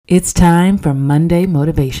It's time for Monday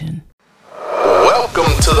Motivation. Welcome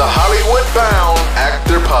to the Hollywood Bound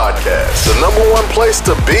Actor Podcast, the #1 place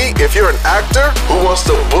to be if you're an actor who wants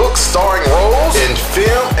to book starring roles in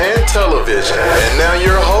film and television. And now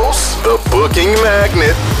your host, the booking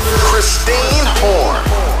magnet, Christine Horn.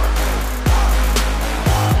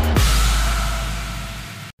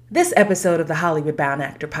 This episode of the Hollywood Bound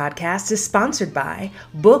Actor Podcast is sponsored by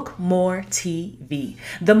Book More TV,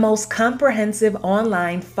 the most comprehensive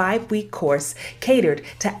online 5-week course catered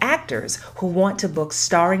to actors who want to book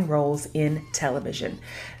starring roles in television.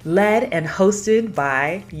 Led and hosted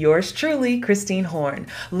by yours truly, Christine Horn.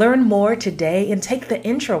 Learn more today and take the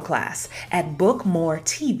intro class at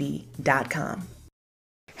bookmoretv.com.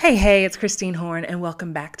 Hey, it's Christine Horn, and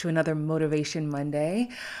welcome back to another Motivation Monday.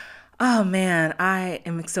 Oh man, I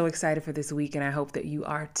am so excited for this week, and I hope that you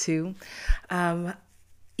are too.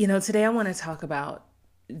 Today I want to talk about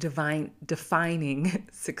defining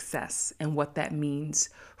success and what that means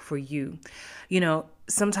for you.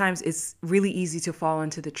 Sometimes it's really easy to fall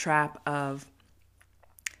into the trap of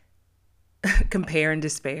compare and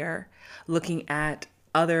despair, looking at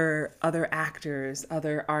other actors,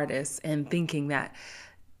 other artists, and thinking that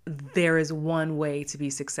there is one way to be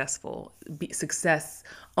successful. Success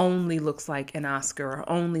only looks like an Oscar or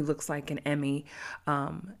only looks like an Emmy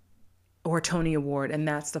or Tony Award, and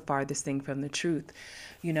that's the farthest thing from the truth.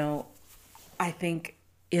 I think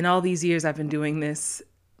in all these years I've been doing this,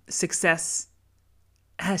 success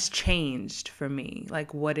has changed for me.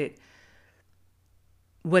 Like what it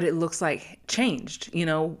looks like changed.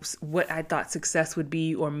 What I thought success would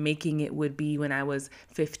be or making it would be when I was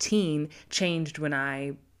 15 changed when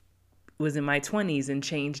I was in my 20s and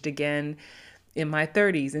changed again in my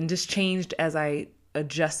 30s and just changed as I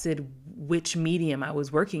adjusted which medium I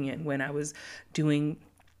was working in. When I was doing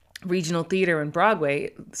regional theater and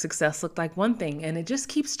Broadway, success looked like one thing, and it just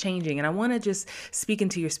keeps changing. And I want to just speak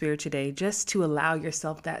into your spirit today, just to allow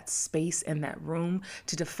yourself that space and that room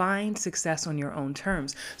to define success on your own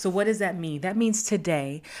terms. So what does that mean? That means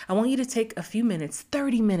today, I want you to take a few minutes,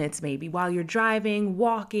 30 minutes maybe, while you're driving,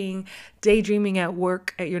 walking, daydreaming at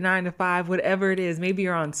work, at your 9 to 5, whatever it is. Maybe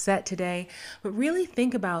you're on set today, but really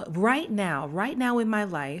think about right now in my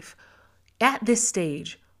life, at this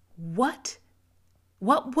stage, what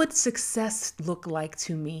would success look like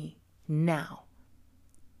to me now?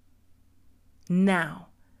 Now.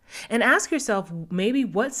 And ask yourself maybe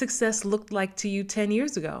what success looked like to you 10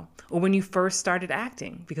 years ago or when you first started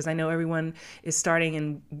acting, because I know everyone is starting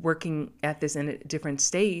and working at this in a different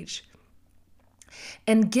stage.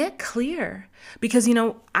 And get clear, because,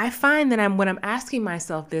 I find that when I'm asking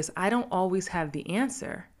myself this, I don't always have the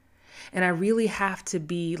answer. And I really have to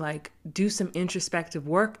do some introspective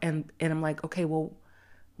work. And I'm like, okay, well,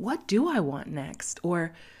 what do I want next?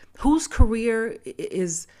 Or whose career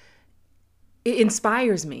it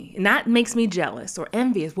inspires me? And that makes me jealous or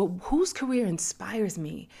envious. Well, whose career inspires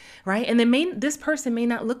me, right? And this person may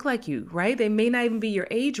not look like you, right? They may not even be your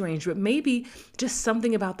age range, but maybe just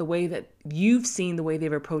something about the way that you've seen the way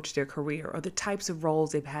they've approached their career, or the types of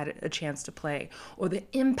roles they've had a chance to play, or the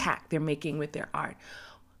impact they're making with their art.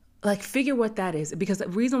 Figure what that is. Because the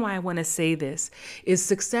reason why I want to say this is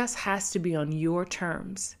success has to be on your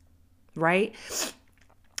terms, right?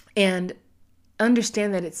 And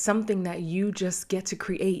understand that it's something that you just get to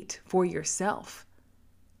create for yourself.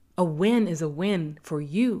 A win is a win for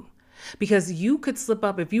you. Because you could slip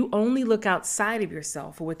up if you only look outside of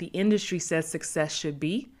yourself or what the industry says success should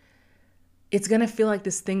be. It's going to feel like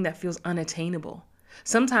this thing that feels unattainable.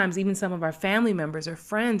 Sometimes even some of our family members or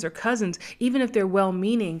friends or cousins, even if they're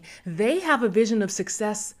well-meaning, they have a vision of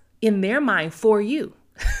success in their mind for you.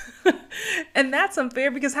 And that's unfair,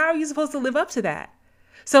 because how are you supposed to live up to that?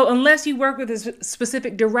 So unless you work with a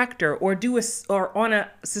specific director or or on a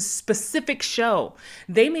specific show,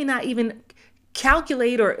 they may not even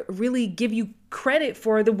calculate or really give you credit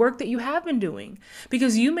for the work that you have been doing,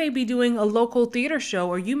 because you may be doing a local theater show,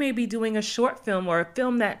 or you may be doing a short film or a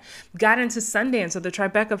film that got into Sundance or the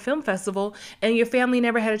Tribeca Film Festival, and your family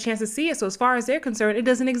never had a chance to see it. So as far as they're concerned, it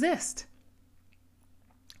doesn't exist.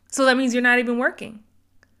 So that means you're not even working.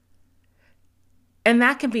 And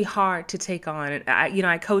that can be hard to take on. And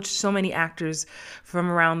I coach so many actors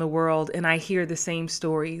from around the world, and I hear the same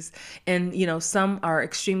stories. And, some are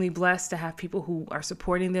extremely blessed to have people who are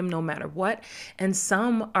supporting them no matter what. And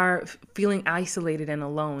some are feeling isolated and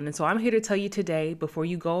alone. And so I'm here to tell you today, before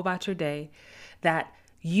you go about your day, that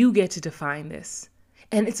you get to define this.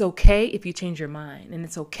 And it's okay if you change your mind. And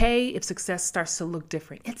it's okay if success starts to look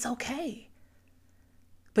different. It's okay.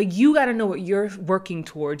 But you got to know what you're working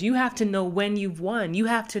toward. You have to know when you've won. You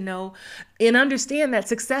have to know and understand that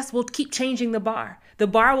success will keep changing the bar. The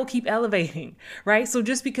bar will keep elevating, right? So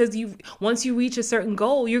just because once you reach a certain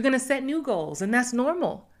goal, you're going to set new goals, and that's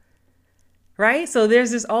normal, right? So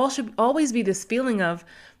there's should always be this feeling of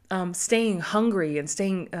staying hungry and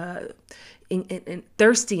staying and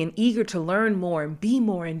thirsty and eager to learn more and be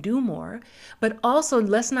more and do more. But also,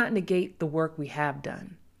 let's not negate the work we have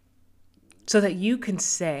done so that you can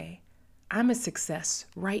say, I'm a success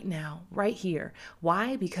right now, right here.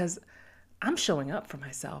 Why? Because I'm showing up for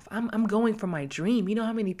myself. I'm going for my dream. You know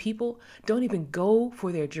how many people don't even go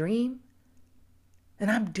for their dream? And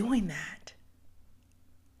I'm doing that.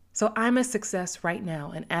 So I'm a success right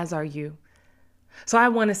now, and as are you. So I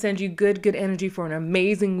want to send you good energy for an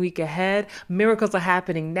amazing week ahead. Miracles are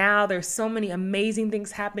happening now. There's so many amazing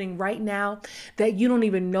things happening right now that you don't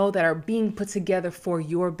even know that are being put together for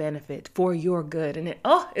your benefit, for your good. And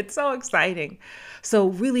it's so exciting. So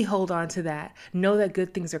really hold on to that. Know that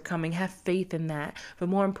good things are coming. Have faith in that. But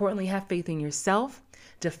more importantly, have faith in yourself.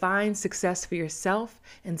 Define success for yourself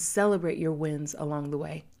and celebrate your wins along the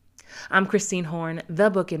way. I'm Christine Horn, the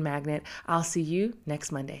Booking Magnet. I'll see you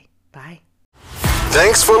next Monday. Bye.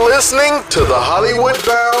 Thanks for listening to the Hollywood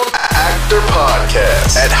Bound Actor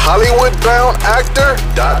Podcast at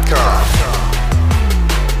HollywoodBoundActor.com.